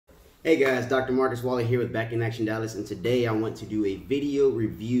Hey guys, Dr. Marcus Waller here with Back in Action Dallas, and today I want to do a video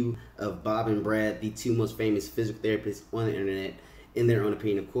review of Bob and Brad, the two most famous physical therapists on the internet, in their own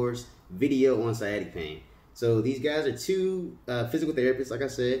opinion, of course. Video on sciatic pain. So these guys are two physical therapists, like I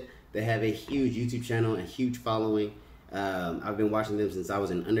said. They have a huge YouTube channel and huge following. I've been watching them since I was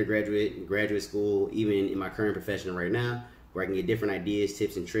in undergraduate, graduate school, even in my current profession right now, where I can get different ideas,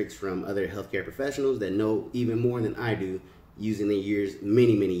 tips, and tricks from other healthcare professionals that know even more than I do, using their years,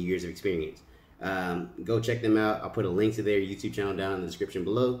 many years of experience. Go check them out. I'll put a link to their YouTube channel down in the description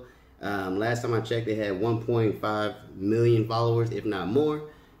below. Last time I checked, they had 1.5 million followers, if not more.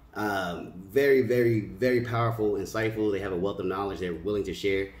 Very powerful, insightful. They have a wealth of knowledge they're willing to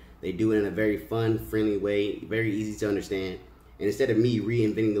share. They do it in a very fun, friendly way, very easy to understand. And instead of me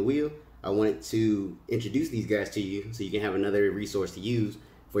reinventing the wheel, I wanted to introduce these guys to you so you can have another resource to use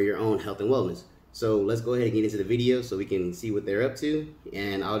for your own health and wellness. So let's go ahead and get into the video so we can see what they're up to,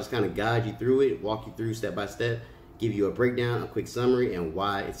 and I'll just kind of guide you through it, walk you through step by step, give you a breakdown, a quick summary, and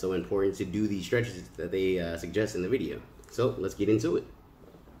why it's so important to do these stretches that they suggest in the video. So let's get into it.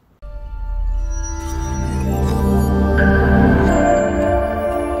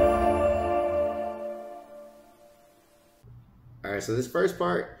 All right, so this first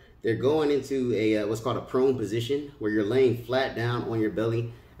part, they're going into a what's called a prone position, where you're laying flat down on your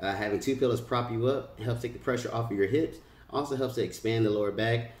belly. Having two pillows prop you up. It helps take the pressure off of your hips. Also helps to expand the lower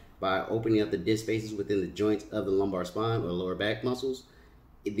back by opening up the disc spaces within the joints of the lumbar spine or lower back muscles.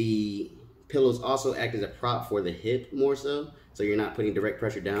 The pillows also act as a prop for the hip more so you're not putting direct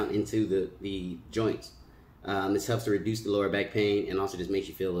pressure down into the joints. This helps to reduce the lower back pain and also just makes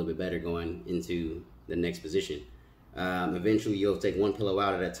you feel a little bit better going into the next position. Eventually you'll take one pillow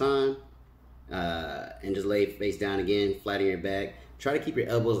out at a time and just lay face down again, flat on your back. Try to keep your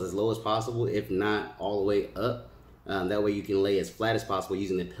elbows as low as possible, if not all the way up. That way you can lay as flat as possible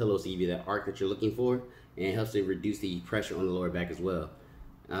using the pillows to give you that arc that you're looking for, and it helps to reduce the pressure on the lower back as well.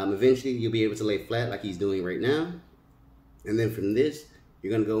 Eventually you'll be able to lay flat like he's doing right now. And then from this,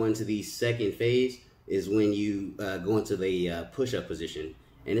 you're gonna go into the second phase, is when you go into the push-up position.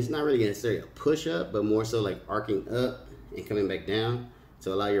 And it's not really necessarily a push-up, but more so like arcing up and coming back down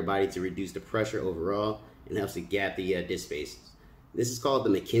to allow your body to reduce the pressure overall, and helps to gap the disc spaces. This is called the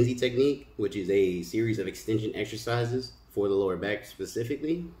McKenzie technique, which is a series of extension exercises for the lower back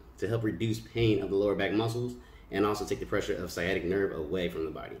specifically to help reduce pain of the lower back muscles and also take the pressure of sciatic nerve away from the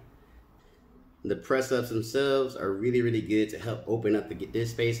body. The press-ups themselves are really good to help open up the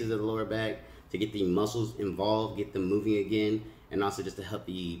disc spaces of the lower back, to get the muscles involved, get them moving again, and also just to help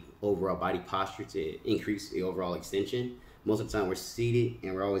the overall body posture to increase the overall extension. Most of the time we're seated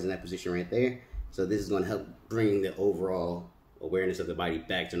and we're always in that position right there. So this is going to help bring the overall awareness of the body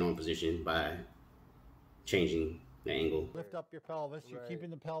back to normal position by changing the angle. Lift up your pelvis. You're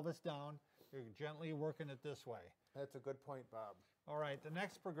keeping the pelvis down. You're gently working it this way. That's a good point, Bob. All right, the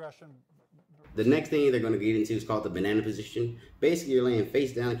next progression. The next thing they're going to get into is called the banana position. Basically, you're laying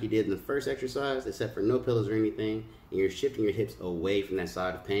face down like you did in the first exercise, except for no pillows or anything, and you're shifting your hips away from that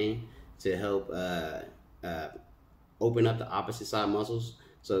side of pain to help open up the opposite side muscles.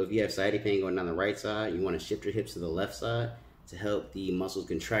 So if you have sciatic pain going down the right side, you want to shift your hips to the left side to help the muscles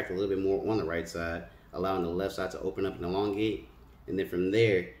contract a little bit more on the right side, allowing the left side to open up and elongate. And then from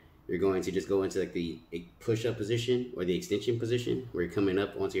there, you're going to just go into like the push-up position or the extension position, where you're coming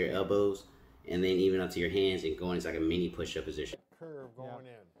up onto your elbows and then even up to your hands and going into like a mini push-up position. Curve going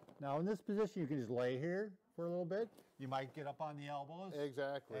in. Now in this position, you can just lay here for a little bit. You might get up on the elbows.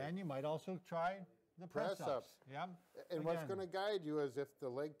 Exactly. And you might also try the press-ups. Yeah. And what's going to guide you is if the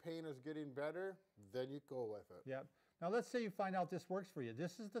leg pain is getting better, then you go with it. Yep. Now let's say you find out this works for you.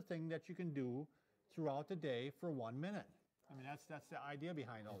 This is the thing that you can do throughout the day for 1 minute. I mean, that's the idea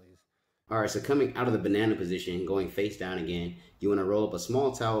behind all these. All right, so coming out of the banana position, going face down again, you want to roll up a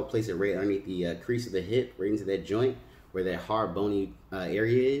small towel, place it right underneath the crease of the hip, right into that joint where that hard bony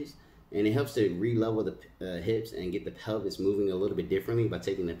area is. And it helps to re-level the hips and get the pelvis moving a little bit differently by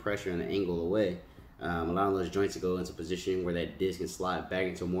taking the pressure and the angle away, allowing those joints to go into a position where that disc can slide back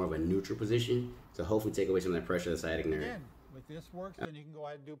into more of a neutral position to hopefully take away some of that pressure of the sciatic nerve. Again, if this works, then you can go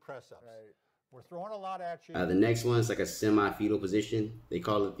ahead and do press-ups. Right. We're throwing a lot at you. The next one is like a semi-fetal position. They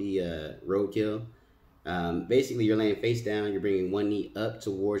call it the roadkill. Basically, you're laying face down. You're bringing one knee up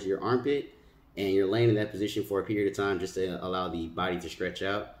towards your armpit, and you're laying in that position for a period of time just to allow the body to stretch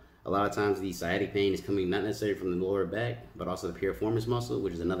out. A lot of times, the sciatic pain is coming not necessarily from the lower back, but also the piriformis muscle,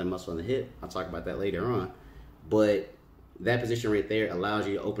 which is another muscle in the hip. I'll talk about that later on. But that position right there allows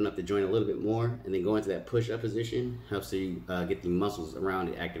you to open up the joint a little bit more, and then go into that push-up position helps you get the muscles around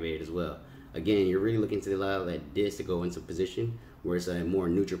it activated as well. Again, you're really looking to allow that disc to go into position where it's a more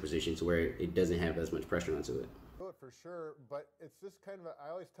neutral position to where it doesn't have as much pressure onto it. Do it for sure, but it's just kind of I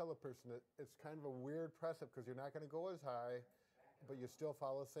always tell a person that it's kind of a weird press up because you're not going to go as high, but you still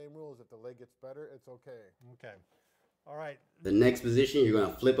follow the same rules. If the leg gets better, it's okay. Okay. All right. The next position, you're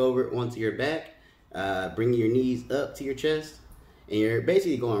going to flip over onto your back, bringing your knees up to your chest, and you're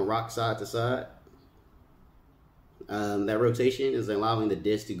basically going rock side to side. That rotation is allowing the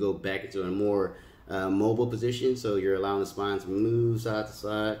disc to go back into a more mobile position, so you're allowing the spine to move side to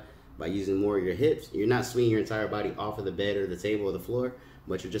side by using more of your hips. You're not swinging your entire body off of the bed or the table or the floor,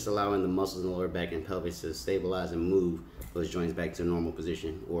 but you're just allowing the muscles in the lower back and pelvis to stabilize and move those joints back to a normal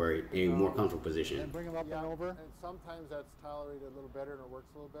position or a more comfortable position. And bring them up and over. And sometimes that's tolerated a little better and it works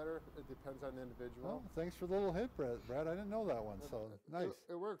a little better. It depends on the individual. Oh, thanks for the little hip, Brad. I didn't know that one, so nice.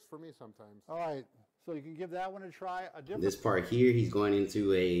 It works for me sometimes. All right, so you can give that one a try. This part here, he's going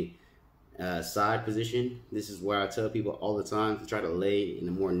into a side position. This is where I tell people all the time to try to lay in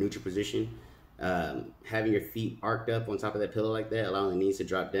a more neutral position. Having your feet arced up on top of that pillow like that, allowing the knees to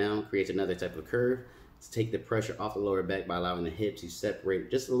drop down, creates another type of curve to take the pressure off the lower back by allowing the hips to separate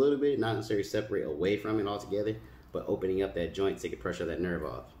just a little bit, not necessarily separate away from it altogether, but opening up that joint to take the pressure of that nerve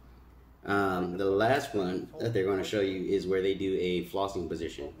off. The last one that they're going to show you is where they do a flossing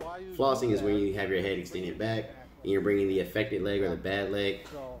position. Flossing is when you have your head extended back and you're bringing the affected leg or the bad leg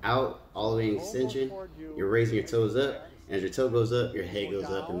out all the way in extension. You're raising your toes up. As your toe goes up, your head goes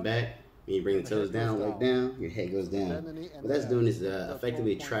up and back. When you bring the toes down, leg down, your head goes down. What that's doing is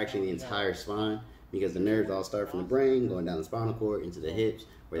effectively tractioning the entire spine because the nerves all start from the brain, going down the spinal cord into the hips,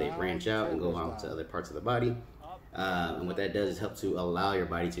 where they branch out and go out to other parts of the body. And what that does is help to allow your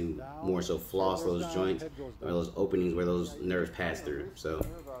body to more so floss those joints or those openings where those nerves pass through. So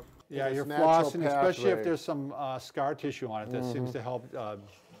yeah, you're flossing, especially if there's some scar tissue on it. That seems to help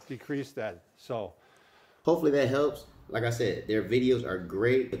decrease that. So hopefully that helps. Like I said, their videos are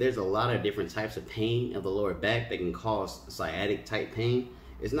great, but there's a lot of different types of pain of the lower back that can cause sciatic type pain.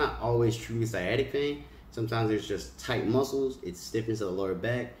 It's not always truly sciatic pain. Sometimes there's just tight muscles. It's stiffness of the lower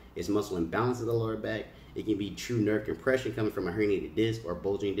back. It's muscle imbalance of the lower back. It can be true nerve compression coming from a herniated disc or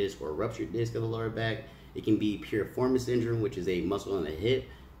bulging disc or ruptured disc of the lower back. It can be piriformis syndrome, which is a muscle in the hip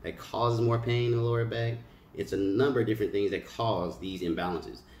that causes more pain in the lower back. It's a number of different things that cause these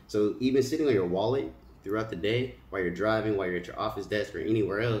imbalances. So even sitting on your wallet throughout the day, while you're driving, while you're at your office desk or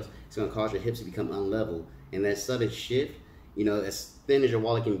anywhere else, it's going to cause your hips to become unlevel. And that sudden shift, you know, as thin as your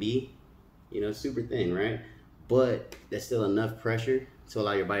wallet can be, you know, super thin, right? But there's still enough pressure to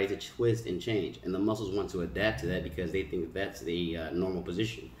allow your body to twist and change. And the muscles want to adapt to that because they think that's the normal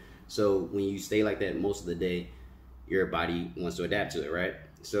position. So when you stay like that most of the day, your body wants to adapt to it, right?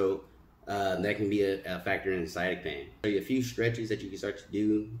 So that can be a factor in sciatic pain. So a few stretches that you can start to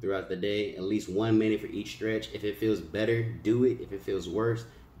do throughout the day, at least 1 minute for each stretch. If it feels better, do it. If it feels worse,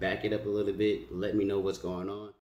 back it up a little bit. Let me know what's going on.